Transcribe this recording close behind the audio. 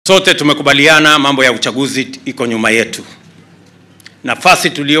Sote tumekubaliana mambo ya uchaguzi iko nyuma yetu. Nafasi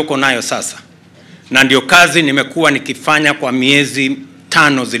tuliyoko nayo sasa, na ndio kazi nimekuwa nikifanya kwa miezi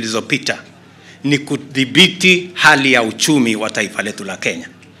 5 zilizopita, ni kudhibiti hali ya uchumi wa taifa letu la Kenya.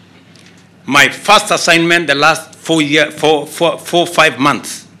 My first assignment the last 4-5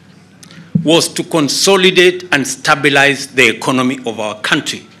 months was to consolidate and stabilize the economy of our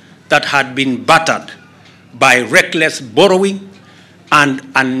country that had been battered by reckless borrowing and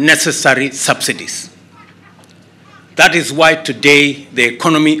unnecessary subsidies. That is why today the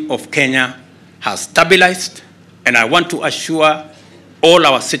economy of Kenya has stabilized, and I want to assure all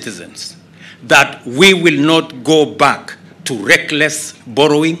our citizens that we will not go back to reckless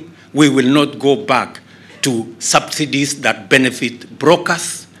borrowing. We will not go back to subsidies that benefit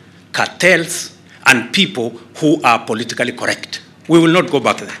brokers, cartels, and people who are politically correct. We will not go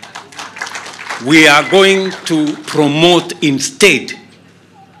back there. We are going to promote instead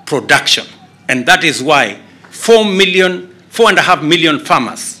production, and that is why 4.5 million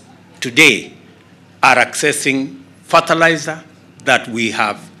farmers today are accessing fertilizer that we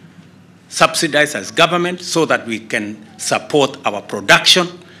have subsidized as government so that we can support our production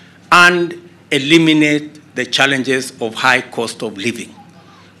and eliminate the challenges of high cost of living.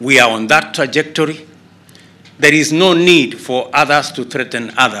 We are on that trajectory. There is no need for others to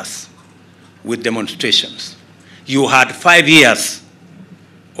threaten others with demonstrations. You had 5 years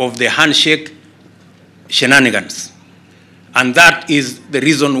of the handshake shenanigans, and that is the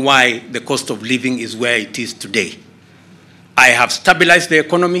reason why the cost of living is where it is today. I have stabilized the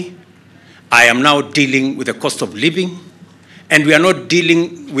economy. I am now dealing with the cost of living, and we are not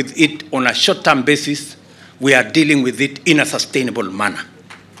dealing with it on a short-term basis. We are dealing with it in a sustainable manner.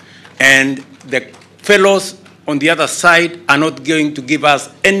 And the fellows on the other side are not going to give us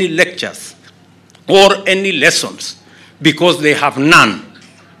any lectures or any lessons because they have none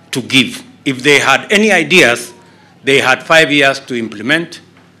to give. If they had any ideas, they had 5 years to implement,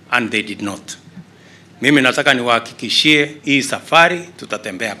 and they did not. Mimi nataka niwahakikishie hii safari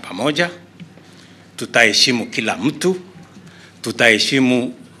tutatembea pamoja, tutaheshimu kila mtu,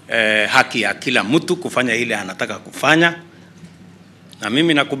 tutaheshimu haki ya kila mtu kufanya ile anataka kufanya. Na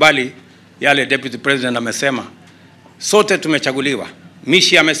mimi nakubali yale Deputy President amesema. Sote tumechaguliwa.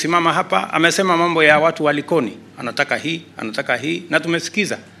 Mishi amesimama hapa, amesema mambo ya watu wa Likoni. Anataka hii, na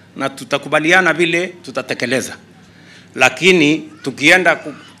tumesikiza. Na tutakubaliana vile tutatekeleza. Lakini tukienda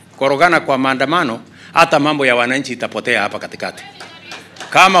korogana kwa maandamano, hata mambo ya wananchi itapotea hapa katikati.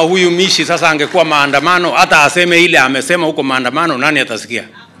 Kama huyu Mishi sasa angekuwa maandamano, hata aseme ile amesema huko maandamano, nani atasikia?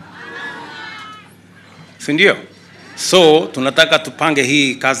 Si ndio? So tunataka tupange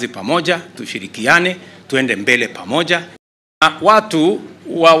hii kazi pamoja, tushirikiane, tuende mbele pamoja. Watu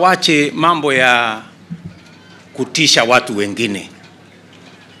wawache mambo ya kutisha watu wengine.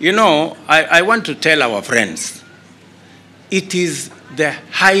 You know, I want to tell our friends, it is the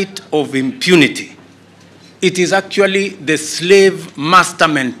height of impunity. It is actually the slave master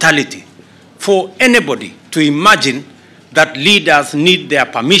mentality for anybody to imagine that leaders need their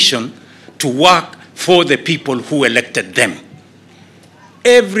permission to work for the people who elected them.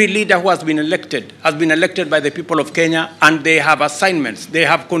 Every leader who has been elected by the people of Kenya, and they have assignments, they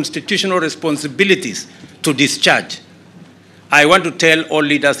have constitutional responsibilities to discharge. I want to tell all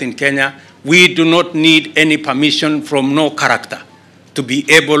leaders in Kenya, we do not need any permission from no character to be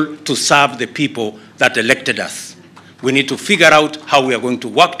able to serve the people that elected us. We need to figure out how we are going to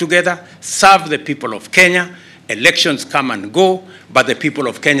work together, serve the people of Kenya. Elections come and go, but the people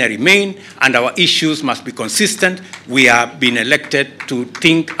of Kenya remain, and our issues must be consistent. We have been elected to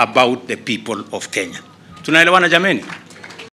think about the people of Kenya. Tunaelewana jameni?